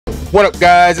What up,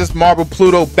 guys? It's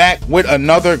MarblePluto back with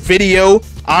another video.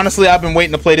 Honestly, I've been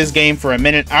waiting to play this game for a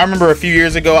minute. I remember a few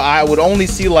years ago, I would only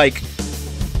see like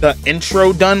the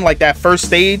intro done, like that first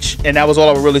stage, and that was all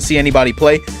I would really see anybody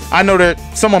play. I know that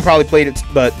someone probably played it,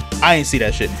 but I ain't see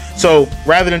that shit. So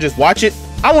rather than just watch it,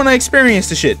 I want to experience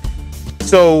the shit.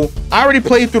 So I already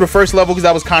played through the first level because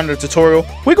that was kind of the tutorial.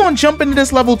 We're gonna jump into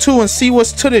this level 2 and see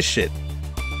what's to this shit.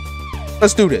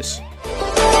 Let's do this.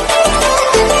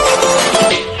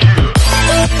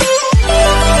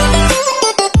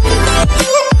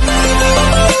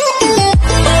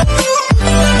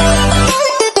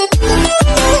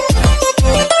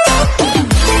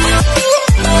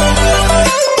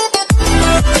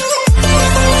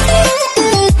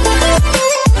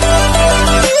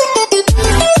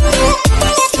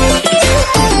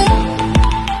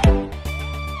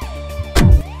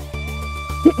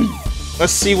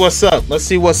 Let's see what's up. Let's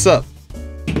see what's up.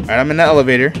 All right, I'm in the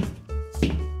elevator.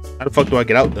 How the fuck do I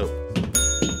get out, though?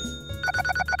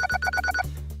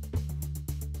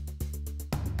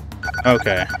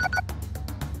 Okay.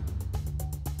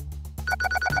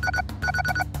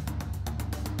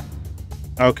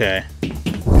 Okay.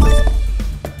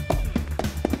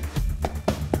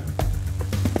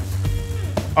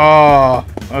 Oh,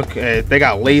 okay. They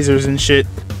got lasers and shit.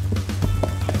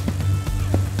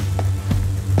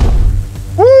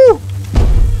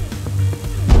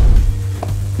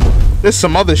 There's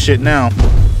some other shit now.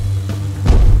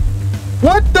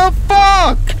 What the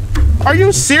fuck? Are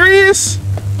you serious?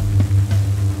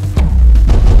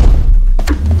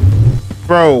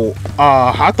 Bro,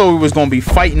 I thought we was gonna be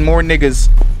fighting more niggas.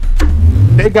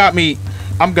 They got me.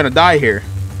 I'm gonna die here.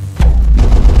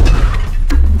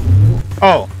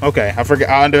 Oh, okay. I forgot.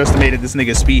 I underestimated this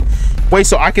nigga's speed. Wait,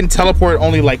 so I can teleport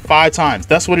only like 5 times.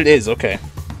 That's what it is. Okay.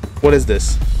 What is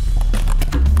this?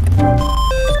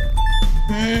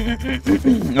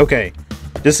 Okay,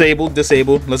 disabled.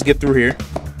 Let's get through here.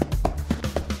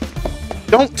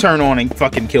 Don't turn on and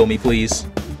fucking kill me, please.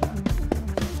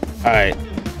 All right,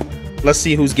 let's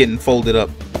see who's getting folded up.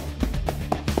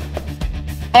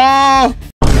 Oh,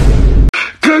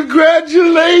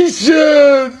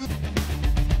 congratulations!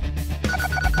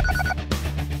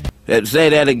 Say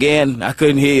that again. I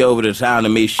couldn't hear you over the sound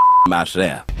of me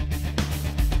myself.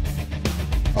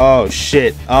 Oh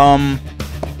shit.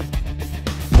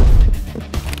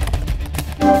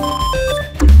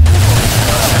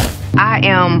 I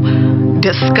am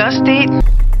disgusted.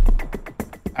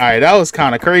 Alright, that was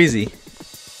kind of crazy.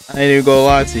 I ain't even gonna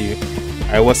lie to you.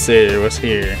 Alright, what's there? What's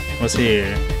here? What's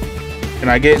here? Can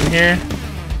I get in here?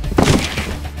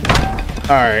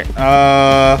 Alright,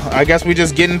 I guess we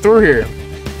just getting through here.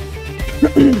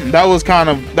 that was kind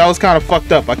of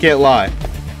fucked up, I can't lie.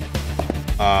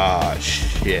 Ah,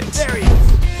 shit. There he is.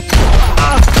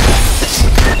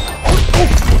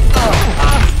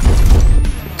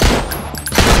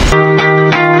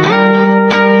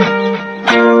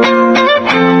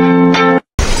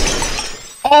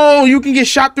 Oh, you can get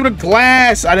shot through the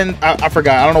glass. I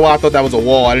forgot. I don't know why I thought that was a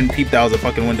wall. I didn't peep that was a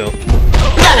fucking window.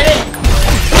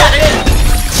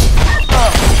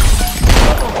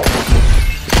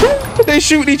 They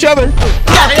shooting each other.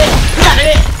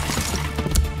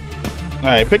 All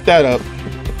right, pick that up.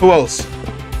 Who else?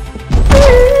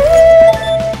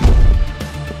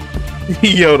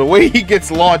 Yo, the way he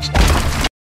gets launched.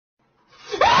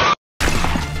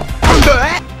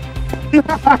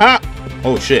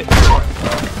 Oh shit.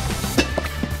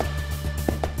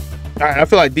 Alright, I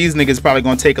feel like these niggas probably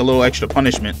gonna take a little extra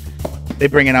punishment. They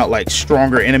bringing out like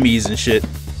stronger enemies and shit.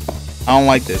 I don't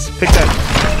like this. Pick that.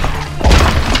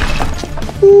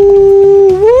 Ooh,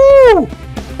 woo!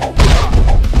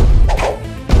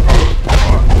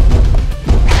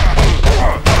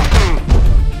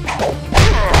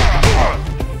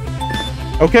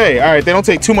 Okay, alright, they don't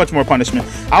take too much more punishment.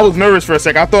 I was nervous for a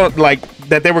sec. I thought like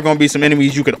that there were gonna be some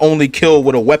enemies you could only kill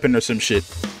with a weapon or some shit.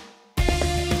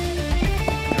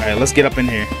 Alright, let's get up in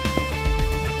here.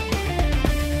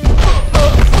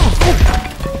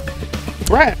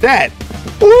 Grab that.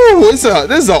 Ooh, this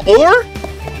is a ore?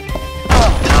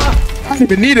 I don't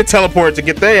even need a teleport to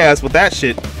get their ass with that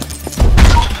shit.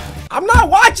 I'm not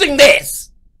watching this!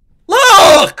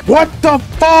 Look! What the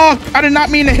fuck? I did not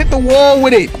mean to hit the wall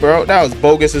with it, bro. That was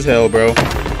bogus as hell, bro.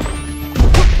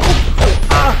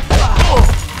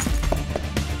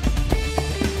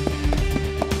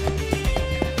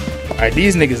 Alright,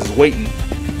 these niggas is waiting.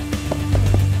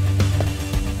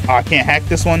 Oh, I can't hack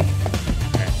this one.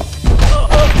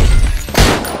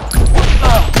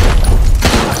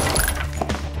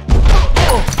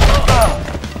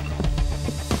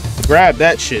 Grab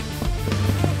that shit.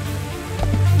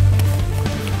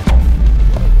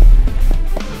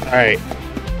 Alright.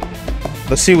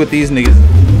 Let's see what these niggas...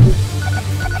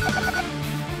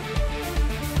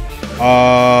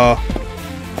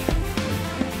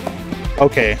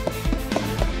 Okay.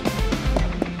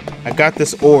 I got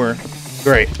this ore.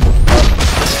 Great.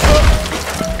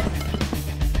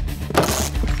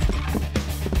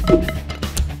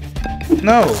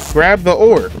 No, grab the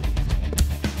ore.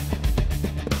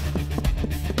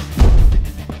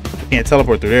 Can't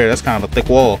teleport through there. That's kind of a thick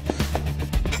wall.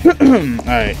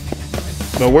 Alright.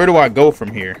 So where do I go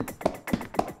from here?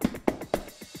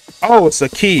 Oh, it's a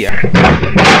key.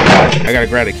 I gotta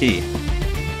grab a key.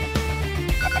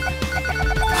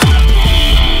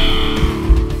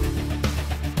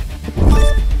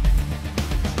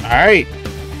 Alright.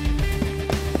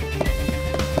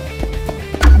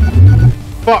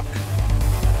 Fuck.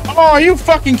 Oh, are you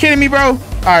fucking kidding me, bro?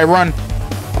 Alright, run.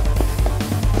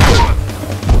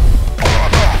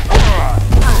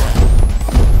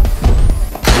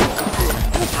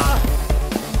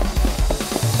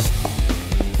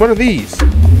 What are these?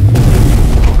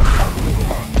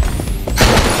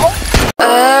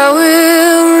 I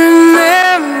will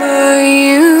remember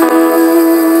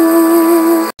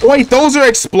you. Wait, those are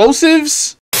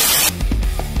explosives?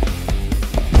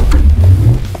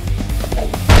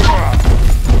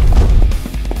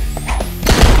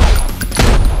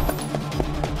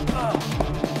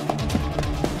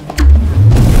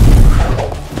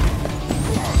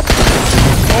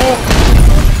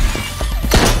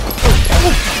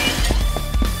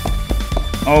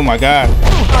 Oh my god.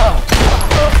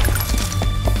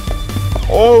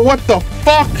 Oh, what the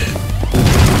fuck?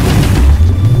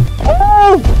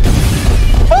 Oh!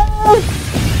 Oh!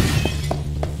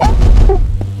 Oh!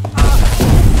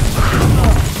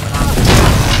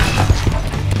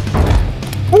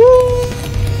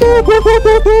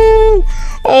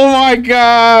 Oh my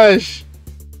gosh.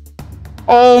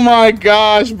 Oh my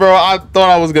gosh, bro. I thought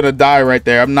I was gonna die right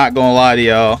there. I'm not gonna lie to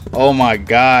y'all. Oh my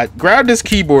god. Grab this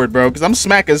keyboard, bro, because I'm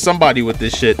smacking somebody with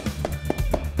this shit.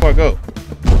 Where I go?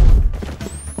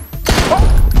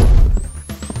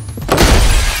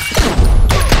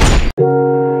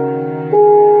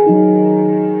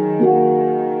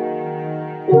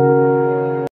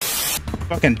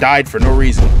 Fucking died for no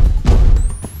reason.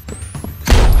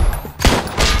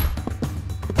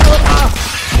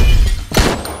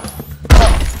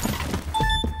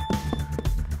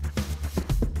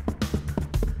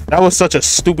 That was such a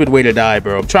stupid way to die,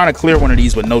 bro. I'm trying to clear one of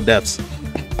these with no deaths.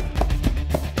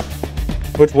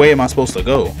 Which way am I supposed to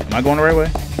go? Am I going the right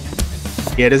way?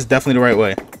 Yeah, this is definitely the right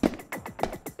way.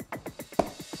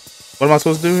 What am I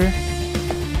supposed to do here?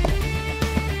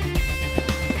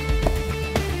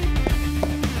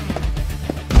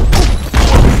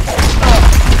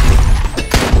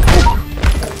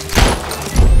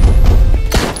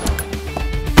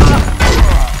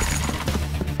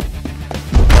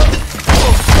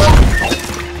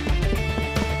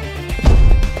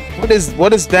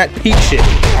 What is that peak shit?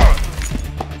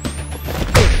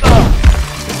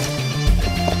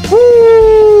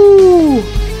 Woo!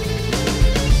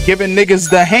 Giving niggas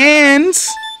the hands.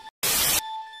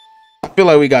 I feel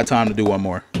like we got time to do one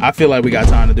more. I feel like we got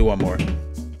time to do one more.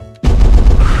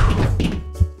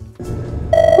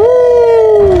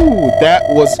 Woo! That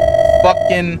was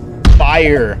fucking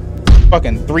fire.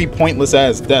 Fucking 3 pointless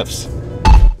ass deaths.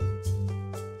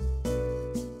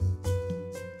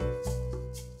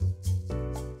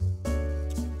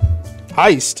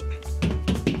 Heist.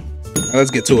 Let's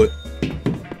get to it.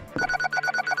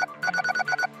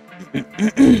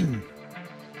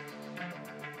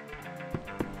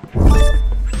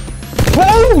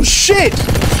 Oh shit!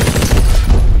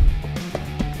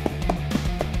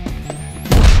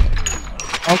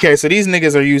 Okay, so these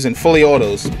niggas are using fully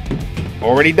autos.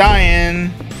 Already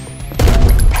dying.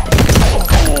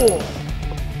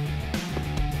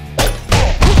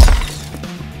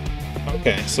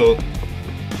 Okay, so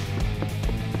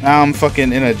now I'm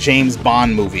fucking in a James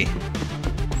Bond movie.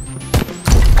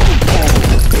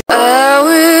 I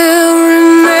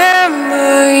will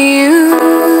remember you.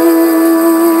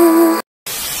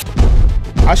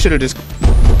 I should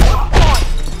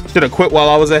have quit while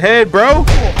I was ahead, bro.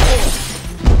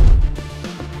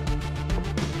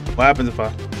 What happens if I...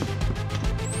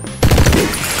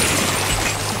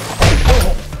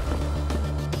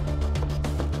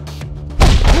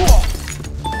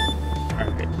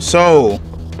 Alright, so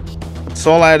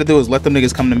all I had to do is let them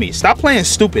niggas come to me. Stop playing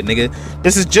stupid, nigga.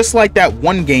 This is just like that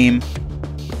one game,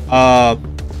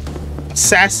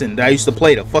 Assassin, that I used to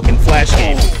play, the fucking Flash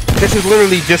game. This is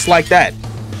literally just like that.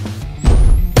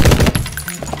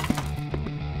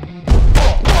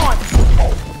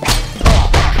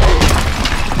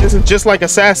 This is just like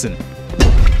Assassin.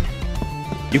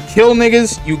 You kill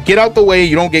niggas, you get out the way,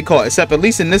 you don't get caught. Except at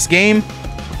least in this game,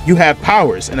 you have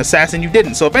powers. An assassin, you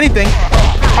didn't. So if anything,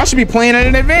 I should be playing at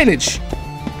an advantage.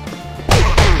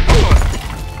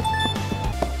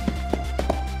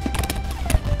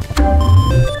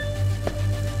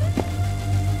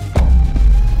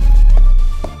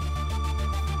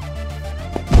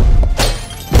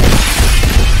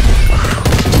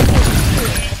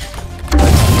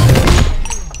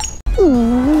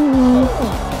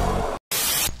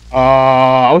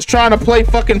 I was trying to play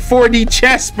fucking 4D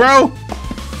chess, bro.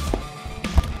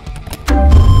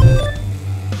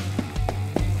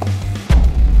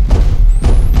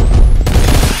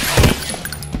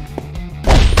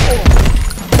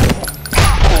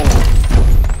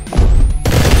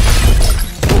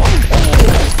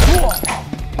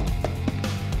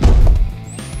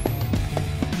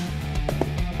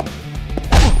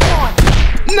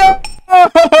 No!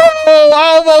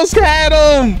 I almost had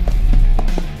him!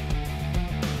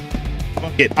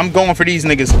 Fuck it, I'm going for these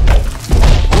niggas.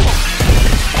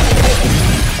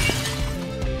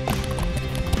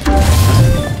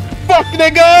 Fuck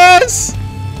niggas!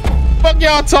 Fuck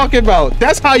y'all talking about?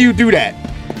 That's how you do that.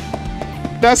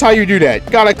 That's how you do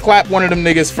that. Gotta clap one of them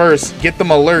niggas first. Get them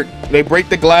alert. They break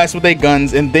the glass with their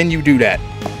guns, and then you do that.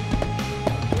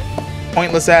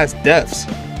 Pointless ass deaths.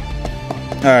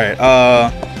 Alright,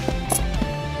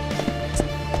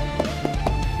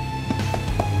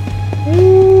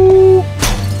 Ooh.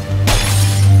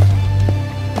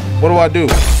 What do I do?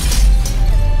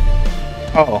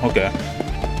 Oh, okay.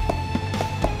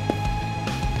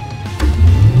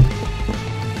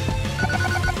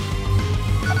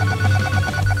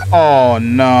 Oh,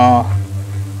 no.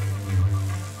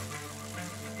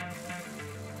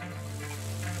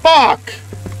 Fuck!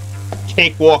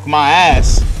 Cakewalk my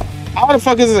ass. How the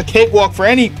fuck is this a cakewalk for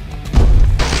any...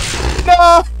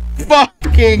 No!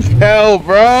 Fucking hell,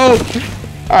 bro!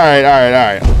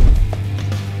 Alright.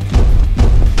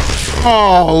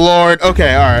 Oh, Lord.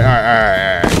 Okay,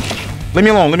 alright. Leave me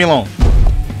alone.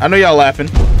 I know y'all laughing.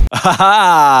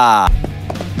 Ha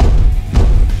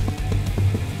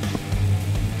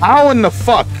How in the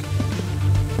fuck?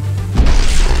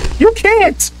 You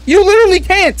can't! You literally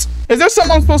can't! Is there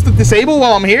something I'm supposed to disable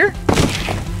while I'm here?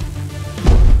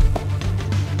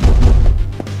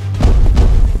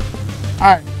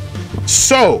 Alright.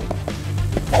 So.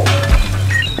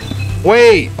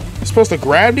 Wait. I'm supposed to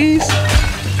grab these?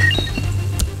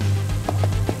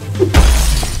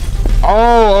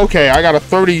 Oh, okay. I gotta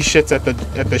throw these shits at the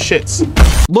shits.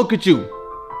 Look at you.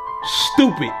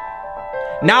 Stupid.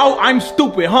 Now I'm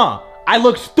stupid, huh? I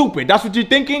look stupid. That's what you're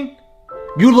thinking?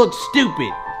 You look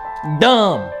stupid.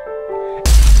 Dumb.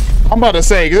 I'm about to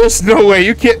say, there's no way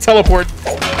you can't teleport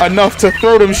enough to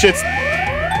throw them shits.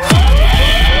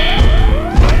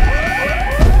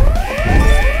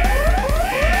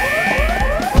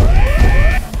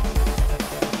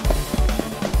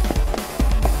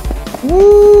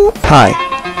 Woo.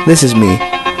 Hi, this is me.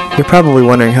 You're probably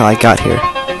wondering how I got here.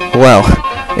 Well,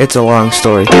 it's a long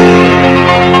story.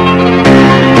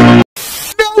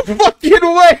 No fucking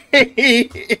way!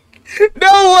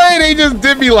 No way they just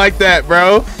did me like that,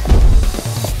 bro.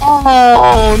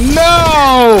 Oh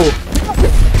no!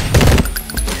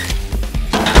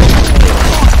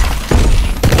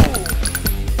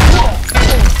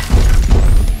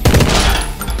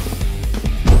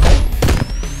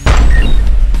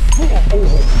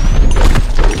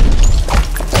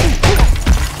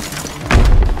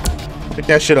 Pick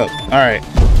that shit up. Alright.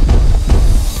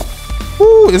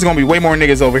 Woo, there's gonna be way more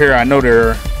niggas over here. I know there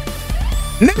are.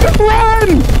 Nigga,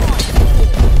 run!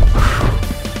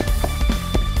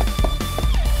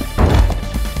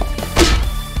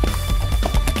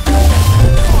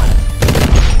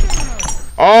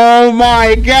 Oh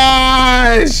my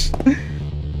gosh!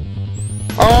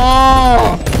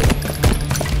 Oh!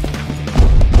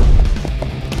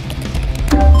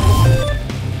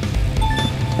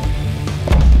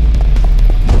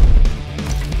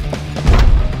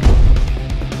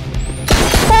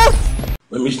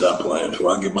 Let me stop playing until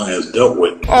I get my ass dealt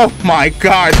with. Oh my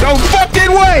god, no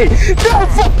fucking way! No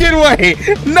fucking way!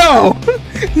 No!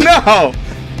 No!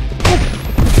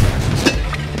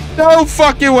 No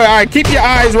fucking way! Alright, keep your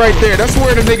eyes right there. That's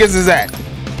where the niggas is at.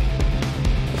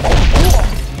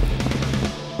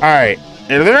 Alright,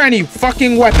 are there any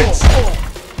fucking weapons?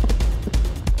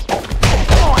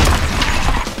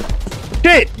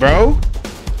 Shit, bro!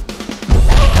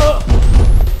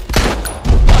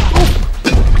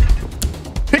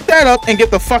 Pick that up and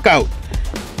get the fuck out.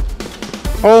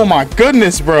 Oh my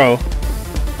goodness, bro.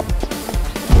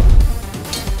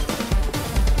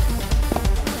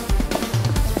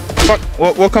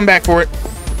 Fuck, we'll come back for it.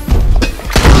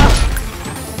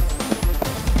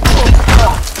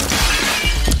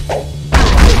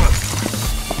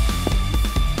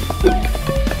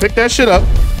 Pick that shit up.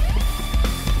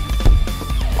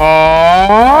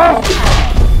 Oh.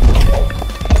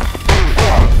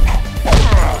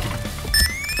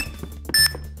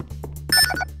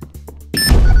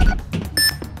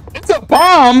 It's a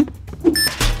bomb.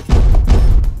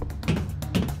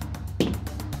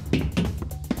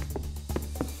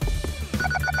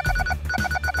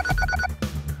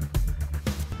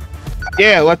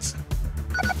 Yeah, let's...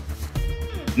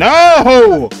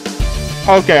 No!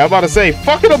 Okay, I'm about to say,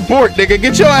 fucking abort, nigga.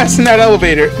 Get your ass in that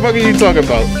elevator. What the fuck are you talking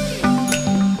about?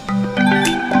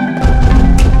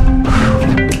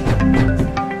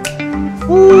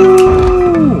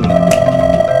 Woo!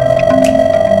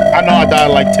 I know I died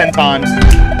like 10 times.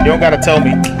 You don't gotta tell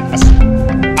me.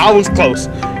 I was close.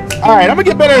 Alright, I'm gonna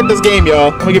get better at this game,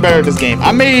 y'all. I'm gonna get better at this game.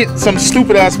 I made some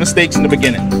stupid ass mistakes in the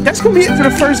beginning. That's gonna be it for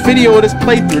the first video of this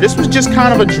playthrough. This was just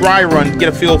kind of a dry run to get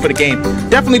a feel for the game.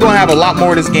 Definitely gonna have a lot more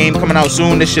of this game coming out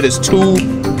soon. This shit is too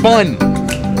fun.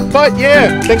 But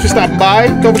yeah, thanks for stopping by.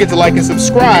 Don't forget to like and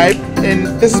subscribe. And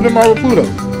this has been MarblePluto.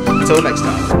 Until next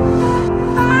time.